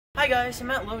Hi guys, I'm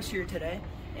at Lowe's here today,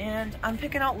 and I'm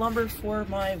picking out lumber for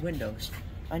my windows.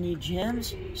 I need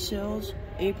jambs, sills,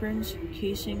 aprons,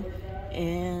 casing,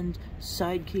 and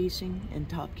side casing and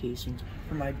top casing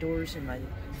for my doors and my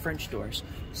French doors.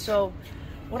 So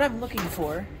what I'm looking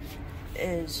for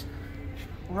is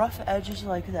rough edges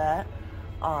like that,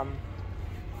 a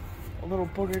little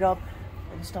boogered up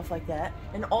and stuff like that.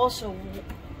 And also,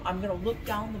 I'm gonna look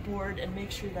down the board and make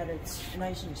sure that it's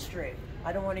nice and straight.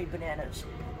 I don't want any bananas.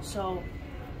 So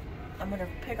I'm gonna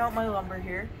pick out my lumber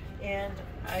here, and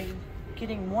I'm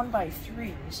getting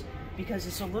 1x3s because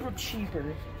it's a little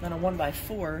cheaper than a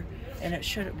 1x4, and it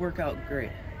should work out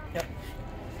great. Yep.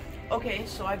 Okay,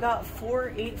 so I got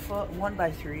 4 8-foot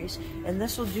 1x3s, and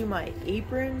this will do my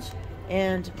aprons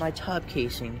and my top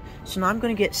casing. So now I'm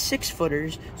gonna get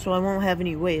 6-footers so I won't have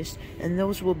any waste, and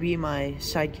those will be my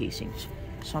side casings.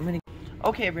 So I'm gonna.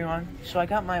 Okay, everyone. So I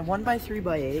got my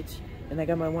 1x3x8s. And I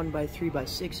got my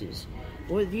 1x3x6s.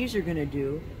 What these are gonna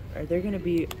do are they're gonna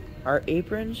be our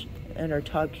aprons and our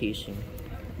top casing.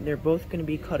 They're both gonna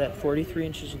be cut at 43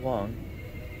 inches long,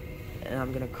 and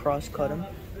I'm gonna cross cut them.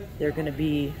 They're gonna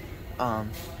be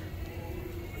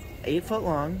 8 foot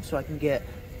long, so I can get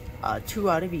 2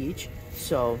 out of each.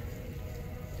 So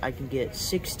I can get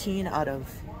 8 out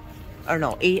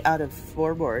of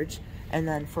 4 boards. And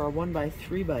then for our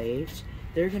 1x3x8s,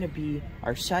 they're gonna be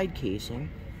our side casing.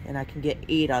 And I can get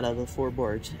 8 out of the 4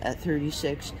 boards. At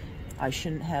 36, I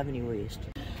shouldn't have any waste.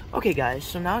 Okay guys,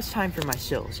 so now it's time for my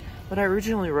sills. What I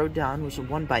originally wrote down was a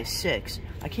 1x6.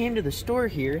 I came to the store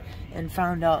here and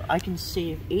found out I can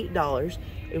save $8.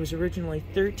 It was originally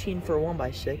 $13 for a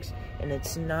 1x6, and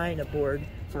it's $9 a board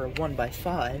for a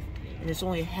 1x5, and it's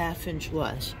only a ½ inch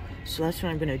less. So that's what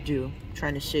I'm gonna do,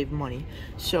 trying to save money.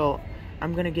 So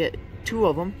I'm gonna get 2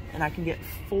 of them, and I can get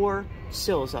 4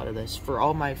 sills out of this for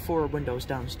all my 4 windows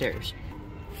downstairs.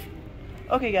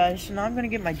 Okay guys, so now I'm gonna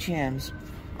get my jambs.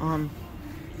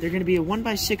 They're gonna be a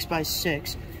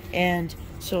 1x6x6, and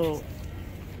so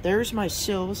there's my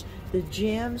sills. The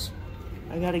jambs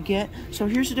I gotta get. So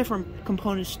here's the different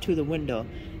components to the window.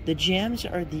 The jambs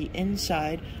are the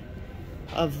inside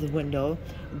of the window.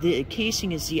 The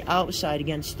casing is the outside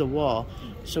against the wall.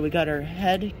 So we got our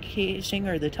head casing,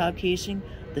 or the top casing,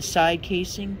 the side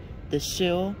casing, the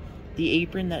sill, the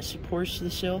apron that supports the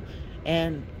sill,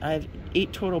 and I have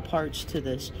 8 total parts to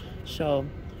this. So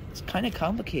it's kind of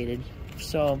complicated.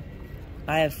 So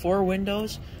I have 4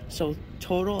 windows, so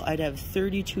total I'd have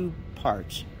 32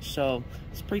 parts. So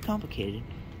it's pretty complicated.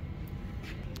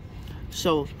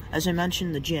 So as I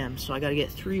mentioned, the jambs, so I gotta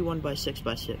get 3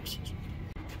 1x6x6s.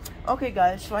 Okay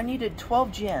guys, so I needed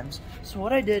 12 jambs. So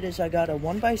what I did is I got a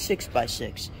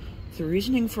 1x6x6. The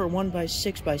reasoning for a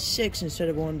 1x6x6 instead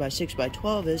of a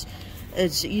 1x6x12 is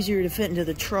it's easier to fit into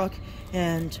the truck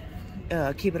and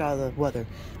keep it out of the weather.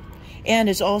 And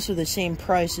it's also the same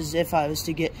price as if I was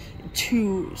to get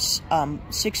 2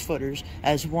 6-footers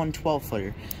as 1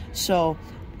 12-footer. So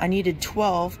I needed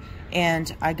 12,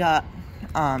 and I got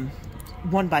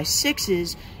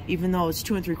 1x6s, even though it's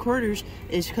 2 3/4,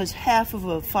 is because half of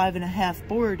a 5.5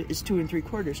 board is 2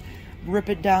 3/4. Rip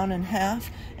it down in half,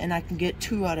 and I can get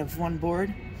 2 out of 1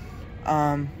 board.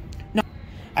 No,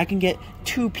 I can get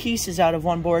 2 pieces out of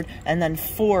 1 board, and then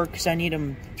 4 because I need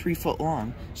them 3 foot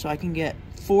long. So I can get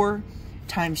 4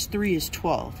 times 3 is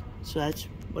 12. So that's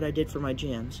what I did for my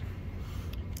jambs.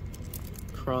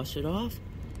 Cross it off,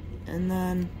 and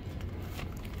then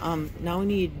now we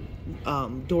need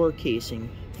door casing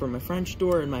for my French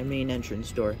door and my main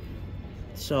entrance door.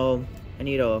 So I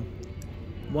need a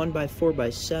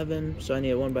 1x4x7, so I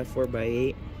need a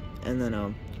 1x4x8, and then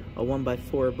a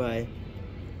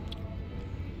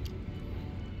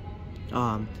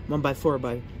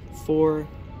 1x4x4,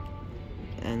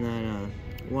 and then a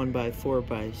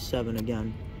 1x4x7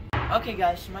 again. Okay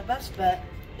guys, so my best bet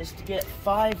is to get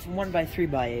 5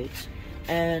 1x3x8s,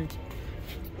 and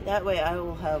that way I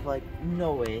will have like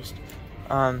no waste.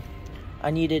 I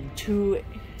needed 2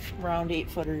 round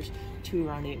 8-footers, 2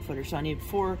 round 8-footers, so I need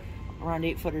 4 around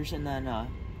 8-footers, and then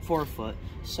 4 foot.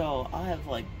 So I'll have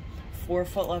like 4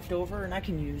 foot left over, and I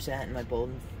can use that in my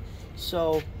building.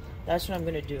 So that's what I'm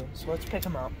gonna do. So let's pick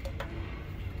them up.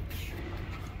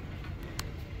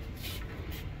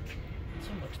 This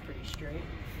one looks pretty straight.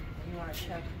 You want to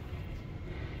check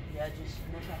the edges,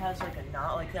 and if it has like a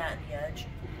knot like that in the edge,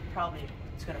 probably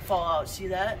it's gonna fall out. See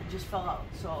that? It just fell out.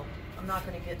 So I'm not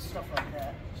gonna get stuff like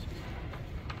that.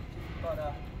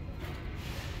 But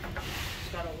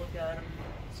just gotta look at them,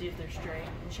 see if they're straight,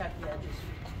 and check the edges.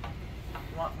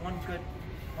 You want one good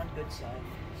side.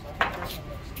 So I think this one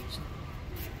looks decent.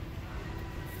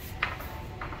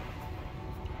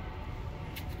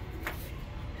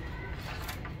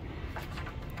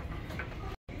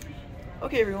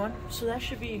 Okay everyone, so that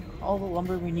should be all the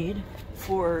lumber we need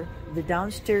for the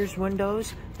downstairs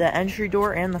windows, the entry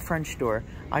door, and the French door.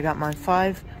 I got my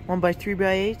 5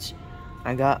 1x3x8s.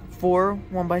 I got 4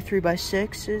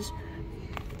 1x3x6s.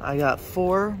 I got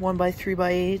 4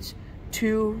 1x3x8s,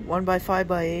 2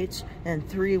 1x5x8s, and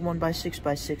 3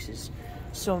 1x6x6s.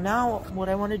 So now what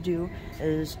I want to do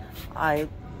is I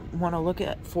want to look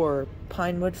for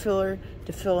pine wood filler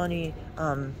to fill any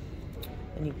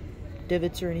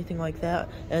divots or anything like that,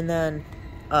 and then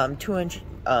 2-inch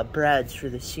brads for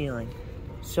the ceiling.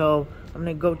 So I'm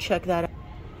gonna go check that out,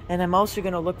 and I'm also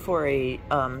gonna look for a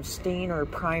stain or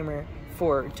primer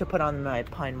to put on my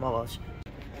pine walls.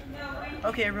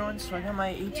 Okay everyone, so I got my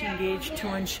 18 gauge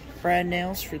 2-inch brad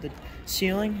nails for the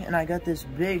ceiling, and I got this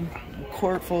big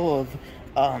quart full of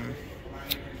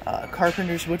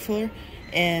carpenter's wood filler.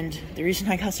 And the reason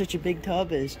I got such a big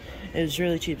tub is it was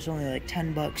really cheap. It's only like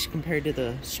 10 bucks compared to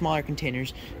the smaller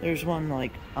containers. There's one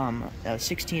like a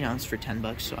 16 ounce for 10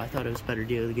 bucks, so I thought it was a better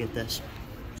deal to get this.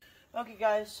 Okay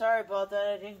guys, sorry about that,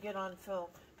 I didn't get on film,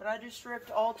 but I just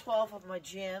ripped all 12 of my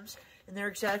jambs, and they're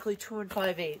exactly 2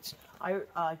 5/8.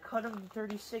 I cut them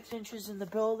 36 inches in the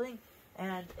building,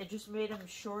 and it just made them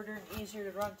shorter and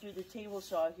easier to run through the table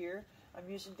saw here. I'm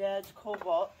using Dad's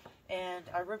Cobalt, and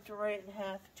I ripped it right in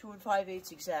half, 2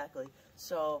 5/8 exactly.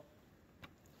 So,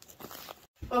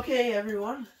 okay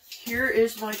everyone, here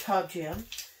is my top jam,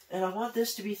 and I want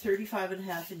this to be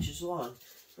 35.5 inches long.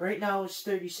 Right now it's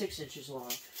 36 inches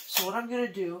long. So what I'm going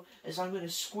to do is I'm going to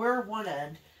square one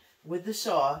end with the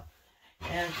saw,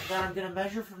 and then I'm going to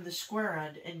measure from the square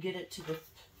end and get it to the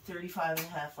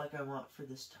 35.5 like I want for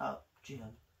this top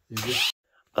jam.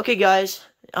 Okay guys,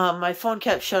 my phone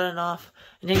kept shutting off.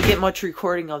 I didn't get much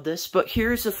recording of this, but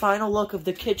here's the final look of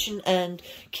the kitchen end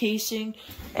casing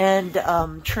and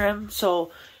trim.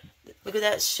 So look at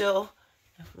that sill.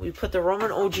 We put the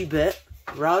Roman OG bit,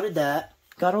 routed that,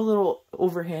 got a little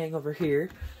overhang over here,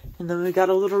 and then we got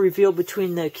a little reveal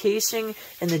between the casing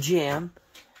and the jamb,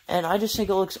 and I just think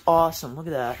it looks awesome. Look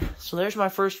at that. So there's my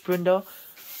first window,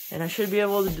 and I should be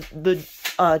able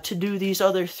to do these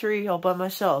other 3 all by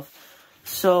myself.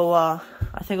 So, I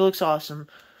think it looks awesome.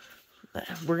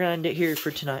 We're going to end it here for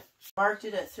tonight. Marked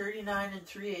it at 39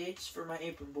 3/8 for my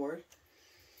apron board.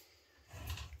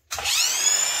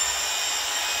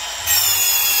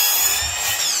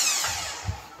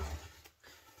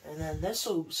 And then this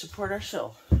will support our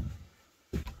sill.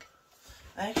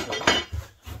 Actually,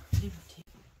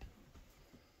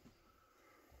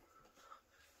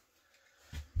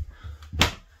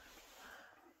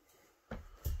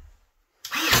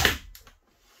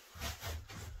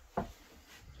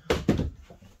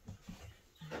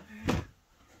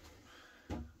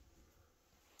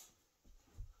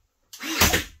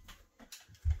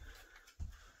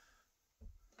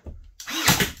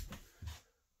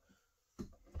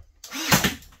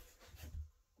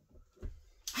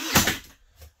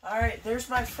 alright, there's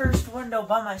my first window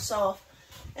by myself,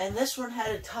 and this one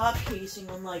had a top casing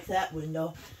unlike that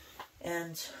window,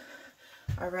 and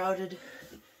I routed,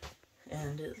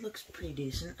 and it looks pretty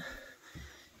decent.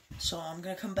 So I'm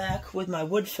going to come back with my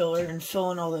wood filler and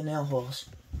fill in all the nail holes.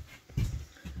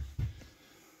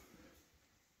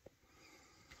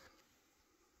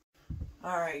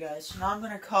 Alright guys, so now I'm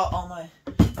going to cut all my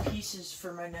pieces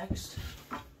for my next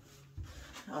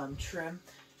trim.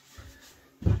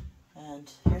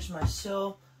 And here's my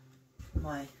sill,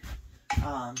 my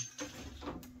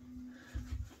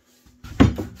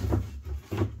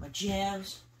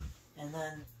jambs, and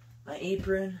then my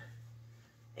apron,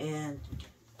 and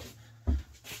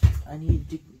I need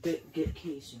to get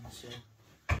casing. So,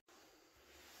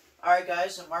 alright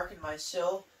guys, I'm marking my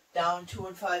sill down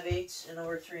 2 5/8 and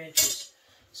over 3 inches.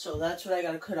 So that's what I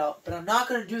gotta cut out. But I'm not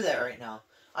gonna do that right now.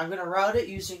 I'm gonna route it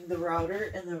using the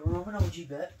router and the Roman OG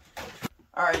bit.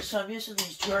 Alright, so I'm using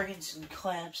these Jorgensen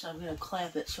clamps. I'm going to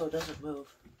clamp it so it doesn't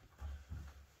move.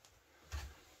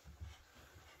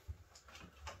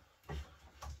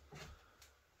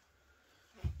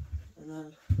 And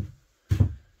then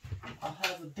I'll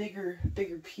have a bigger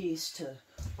piece to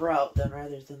route then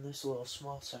rather than this little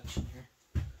small section here.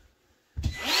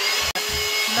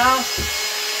 Now,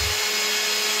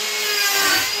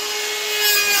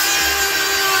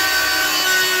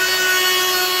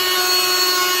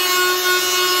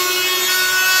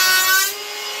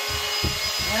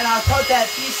 and I'll cut that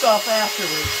piece off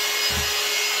afterwards.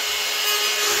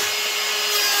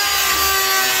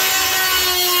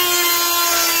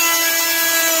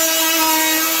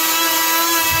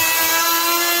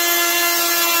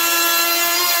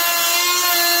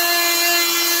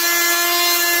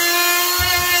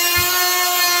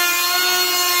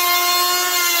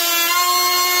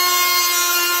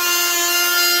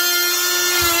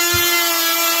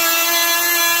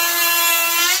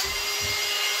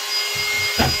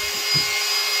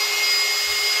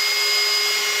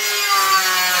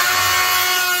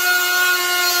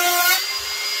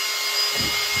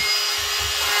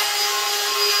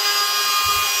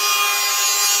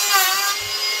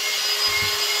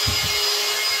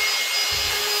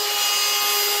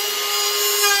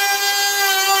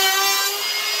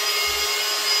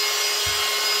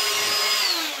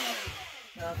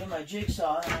 my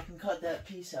jigsaw and I can cut that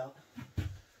piece out.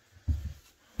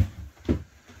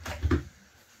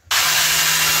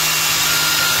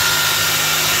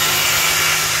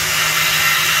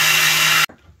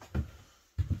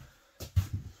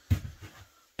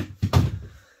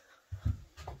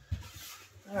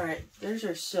 Alright, there's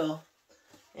our sill.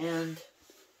 And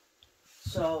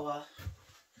so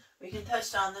we can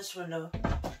test on this window.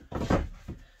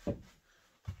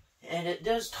 And it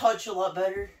does touch a lot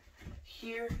better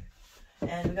here.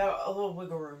 And we got a little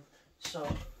wiggle room. So,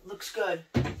 looks good.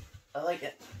 I like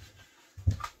it.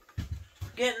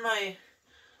 Getting my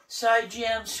side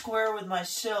jamb square with my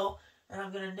sill, and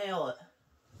I'm going to nail it.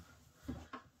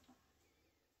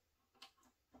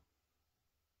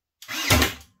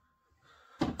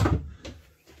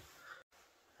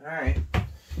 Alright.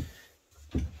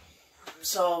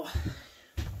 So,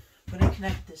 I'm going to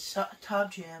connect this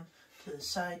top jamb to the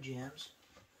side jambs.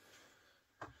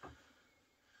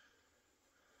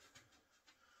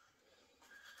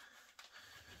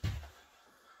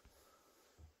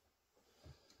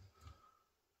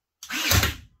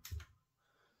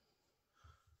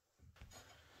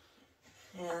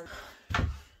 And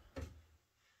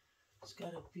it's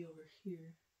got to be over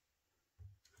here.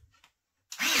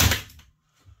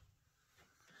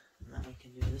 And then we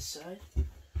can do this side.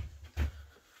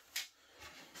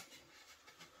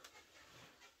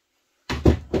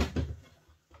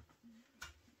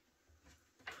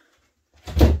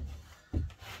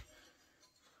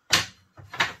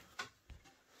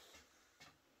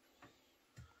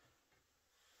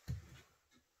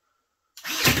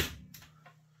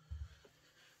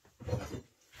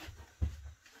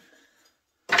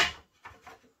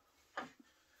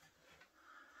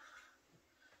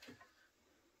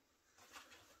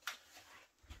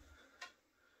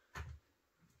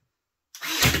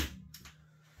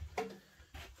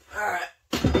 Alright,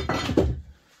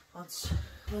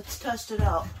 let's test it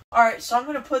out. Alright, so I'm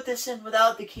going to put this in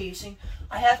without the casing.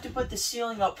 I have to put the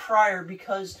ceiling up prior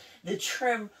because the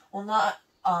trim will not,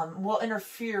 will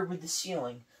interfere with the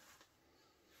ceiling.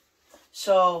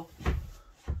 So,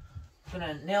 I'm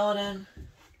going to nail it in.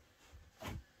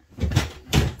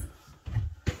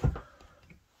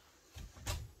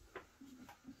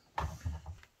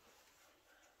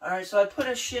 Alright, so I put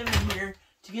a shim in here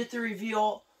to get the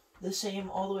reveal the same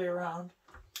all the way around.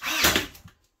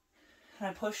 And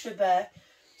I pushed it back.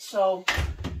 So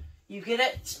you get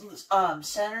it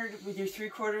centered with your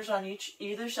 3/4 on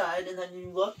either side, and then you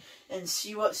look and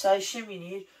see what size shim you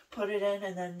need, put it in,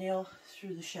 and then nail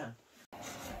through the shim.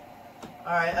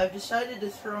 Alright, I've decided to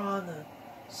throw on the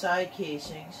side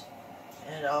casings,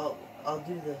 and I'll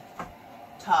do the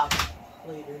top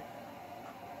later.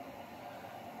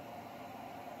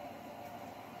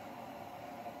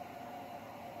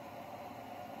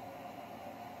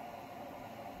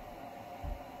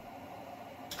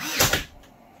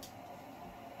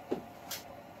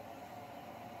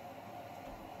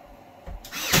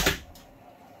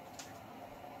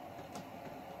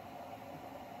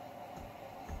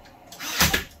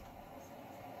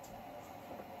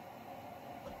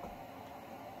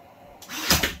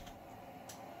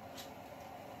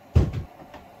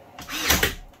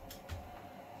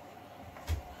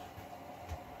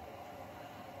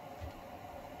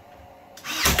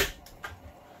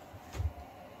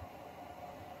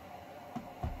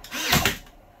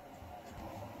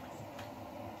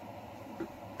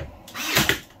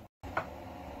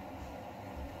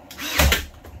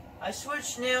 I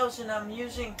switched nails and I'm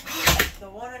using the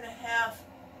 1.5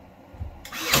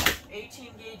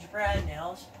 18 gauge brad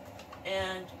nails,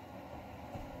 and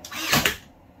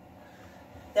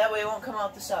that way it won't come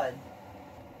out the side.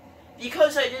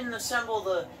 Because I didn't assemble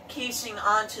the casing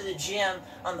onto the jamb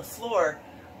on the floor,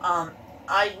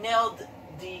 I nailed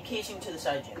the casing to the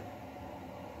side jamb.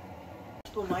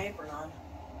 Let's put my apron on.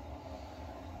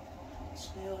 Let's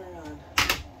nail her on.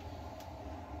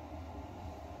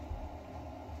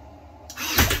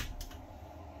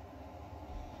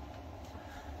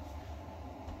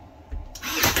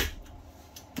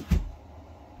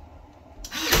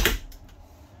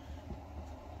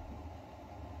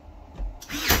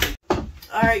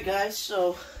 Alright guys,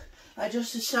 so I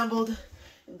just assembled,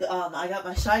 I got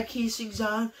my side casings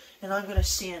on, and I'm going to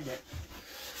sand it.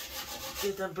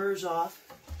 Get the burrs off.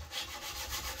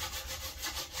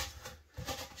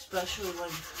 Especially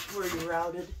where you're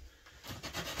routed.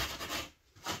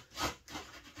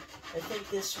 I think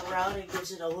this routing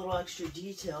gives it a little extra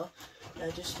detail.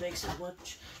 That just makes it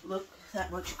look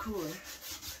that much cooler.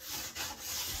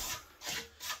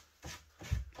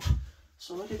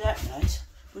 So look at that, guys.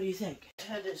 What do you think?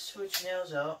 I had to switch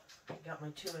nails out. I got my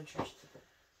 2 inches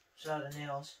out of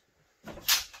nails.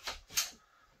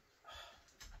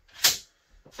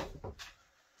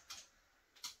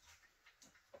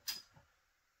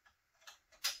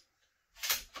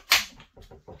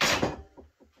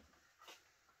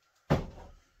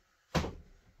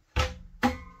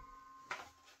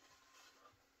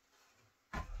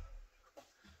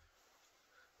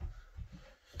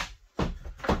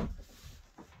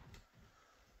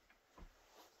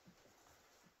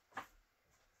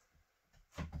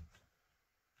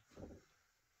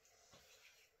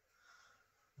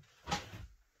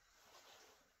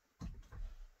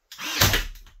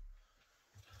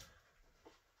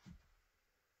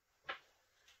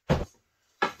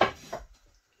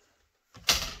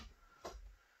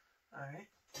 Alright,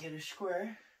 get a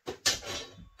square. Put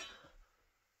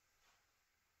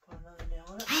another nail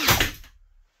in it.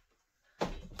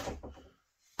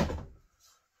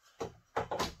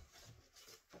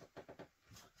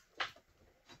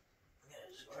 Get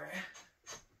a square.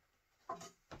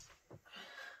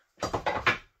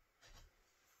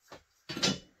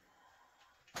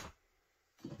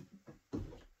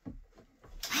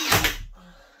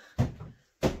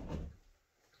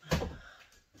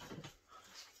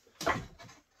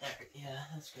 There, yeah,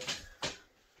 that's good.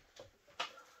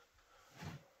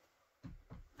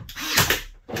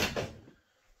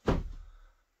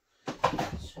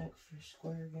 Check for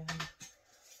square again.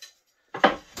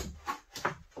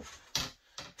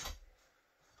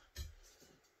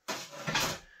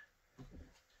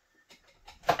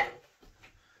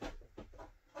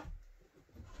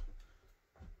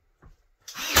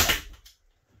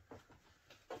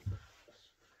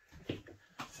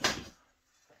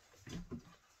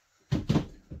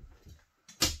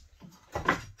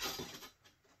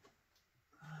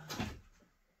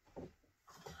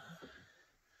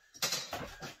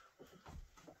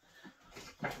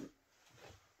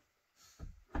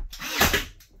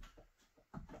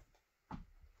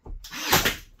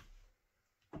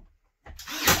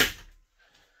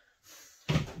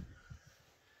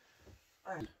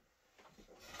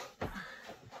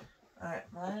 Alright,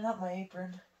 lining up my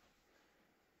apron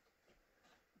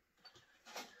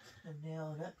and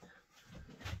nailing it.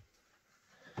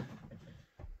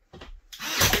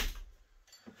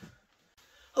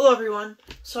 Hello everyone,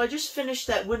 so I just finished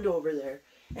that window over there,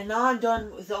 and now I'm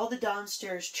done with all the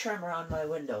downstairs trim around my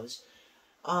windows.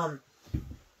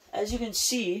 As you can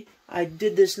see, I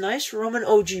did this nice Roman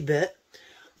OG bit.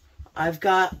 I've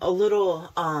got a little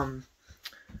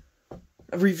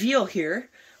reveal here,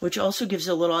 which also gives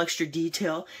a little extra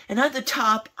detail. And at the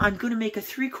top, I'm going to make a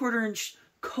 3/4 inch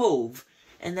cove,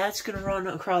 and that's going to run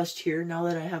across here now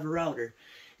that I have a router.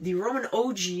 The Roman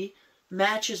OG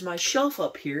matches my shelf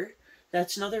up here.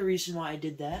 That's another reason why I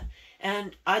did that.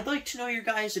 And I'd like to know your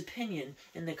guys' opinion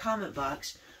in the comment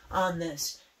box on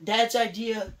this. Dad's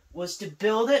idea was to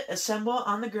build it, assemble it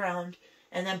on the ground,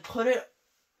 and then put it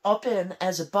up in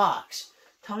as a box.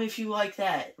 Tell me if you like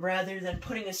that, rather than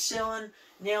putting a sill in,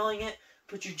 nailing it,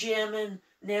 put your jamb in,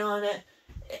 nailing it.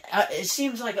 It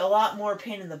seems like a lot more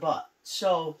pain in the butt.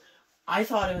 So I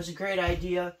thought it was a great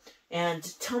idea. And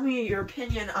tell me your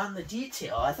opinion on the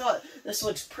detail. I thought this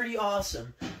looks pretty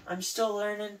awesome. I'm still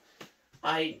learning.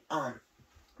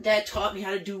 Dad taught me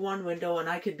how to do one window, and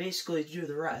I could basically do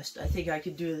the rest. I think I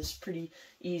could do this pretty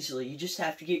easily. You just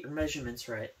have to get your measurements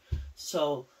right.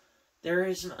 So there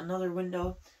is another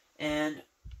window, and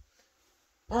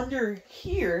under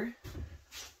here,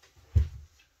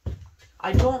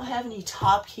 I don't have any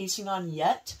top casing on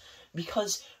yet,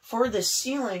 because for the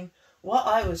ceiling, what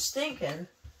I was thinking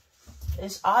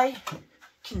is I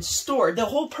can store, the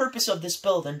whole purpose of this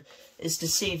building is to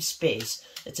save space.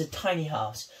 It's a tiny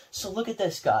house. So look at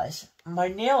this, guys. My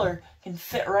nailer can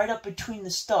fit right up between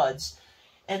the studs,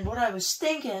 and what I was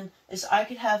thinking is I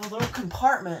could have a little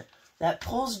compartment that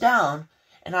pulls down,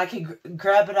 and I could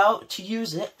grab it out to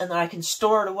use it, and then I can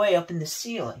store it away up in the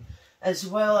ceiling, as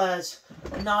well as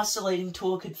an oscillating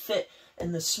tool could fit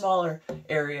in the smaller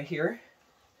area here.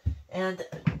 And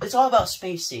it's all about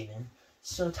space saving.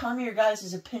 So tell me your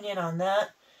guys' opinion on that.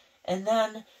 And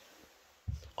then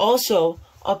also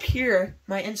up here,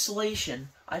 my insulation.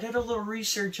 I did a little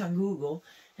research on Google,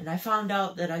 and I found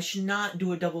out that I should not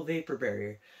do a double vapor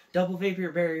barrier. Double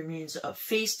vapor barrier means a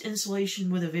faced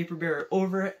insulation with a vapor barrier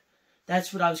over it.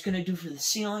 That's what I was going to do for the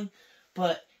ceiling,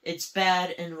 but it's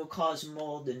bad and will cause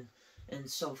mold and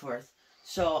so forth.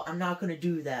 So I'm not going to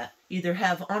do that. Either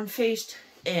have unfaced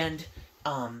and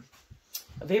a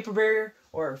vapor barrier,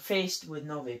 or faced with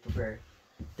no vapor barrier.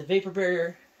 The vapor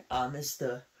barrier is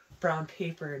the brown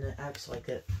paper, and it acts like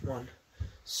that one.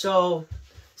 So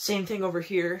same thing over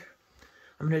here.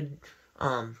 I'm going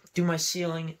to do my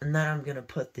ceiling, and then I'm going to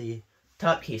put the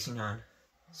top casing on.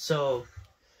 So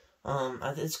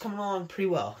It's coming along pretty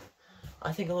well.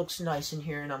 I think it looks nice in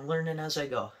here, and I'm learning as I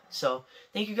go. So,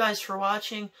 thank you guys for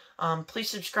watching. Please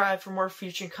subscribe for more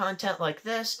future content like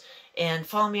this, and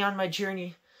follow me on my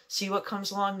journey. See what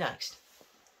comes along next.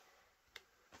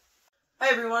 Hi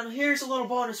everyone, here's a little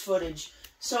bonus footage.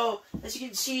 So, as you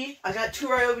can see, I got 2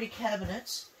 Ryobi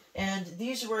cabinets, and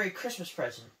these were a Christmas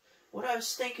present. What I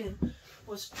was thinking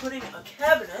was putting a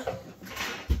cabinet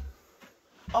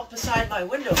up beside my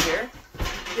window here.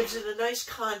 Gives it a nice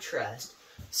contrast.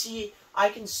 See, I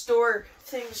can store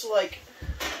things like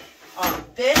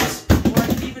bits, or I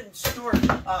can even store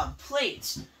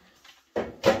plates.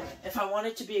 If I want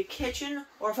it to be a kitchen,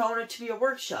 or if I want it to be a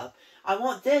workshop. I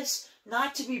want this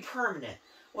not to be permanent.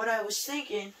 What I was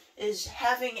thinking is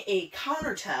having a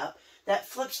countertop that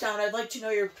flips down. I'd like to know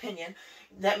your opinion.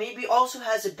 That maybe also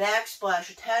has a backsplash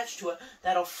attached to it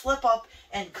that'll flip up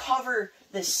and cover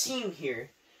the seam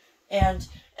here. And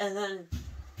then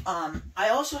I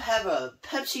also have a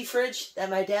Pepsi fridge that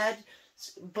my dad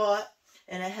bought,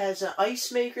 and it has an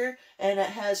ice maker, and it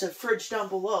has a fridge down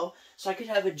below, so I could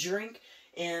have a drink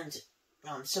and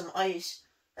some ice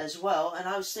as well. And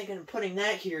I was thinking of putting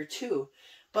that here too.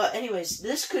 But anyways,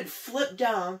 this could flip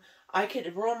down. I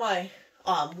could roll my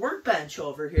workbench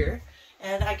over here,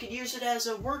 and I could use it as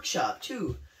a workshop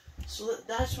too. So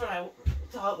that's what I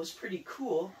thought was pretty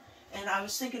cool. And I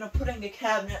was thinking of putting a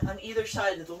cabinet on either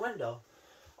side of the window.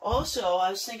 Also,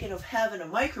 I was thinking of having a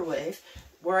microwave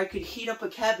where I could heat up a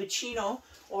cappuccino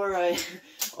or a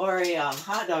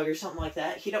hot dog or something like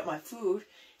that. Heat up my food.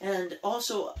 And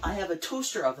also, I have a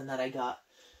toaster oven that I got.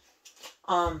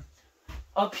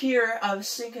 Up here, I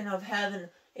was thinking of having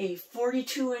a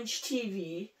 42-inch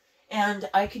TV, and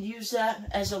I could use that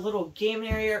as a little game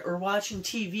area or watching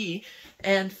TV.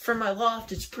 And for my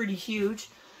loft, it's pretty huge.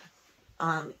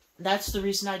 That's the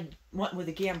reason I went with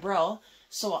a gambrel.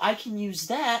 So I can use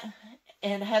that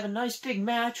and have a nice big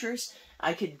mattress.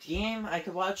 I could game, I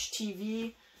could watch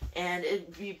TV, and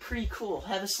it'd be pretty cool.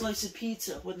 Have a slice of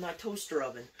pizza with my toaster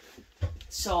oven.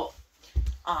 So,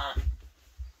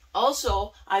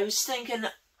 also, I was thinking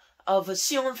of a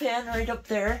ceiling fan right up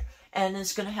there, and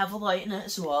it's going to have a light in it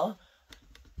as well.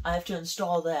 I have to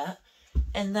install that.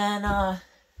 And then,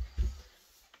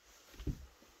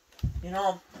 you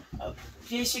know, a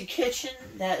basic kitchen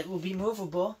that will be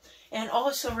movable. And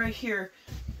also right here,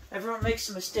 everyone makes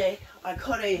a mistake. I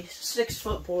cut a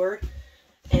 6-foot board,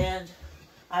 and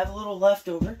I have a little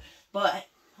leftover, but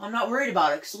I'm not worried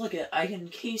about it, because look at, I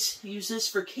can use this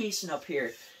for casing up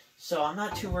here. So I'm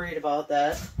not too worried about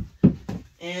that.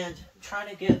 And I'm trying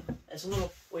to get as little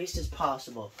waste as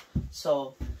possible.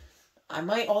 So I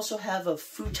might also have a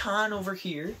futon over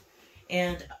here.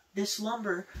 And this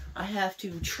lumber, I have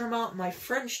to trim out my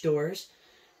French doors.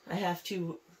 I have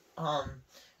to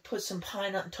put some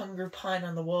Tunger pine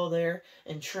on the wall there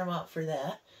and trim out for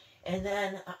that. And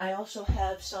then I also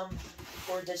have some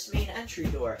for this main entry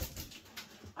door.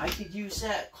 I could use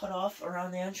that cut off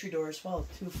around the entry door as well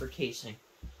too for casing.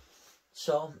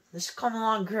 So this is coming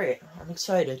along great. I'm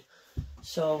excited.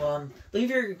 So leave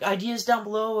your ideas down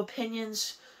below,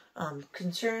 opinions,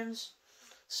 concerns.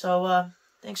 So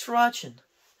thanks for watching.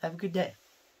 Have a good day.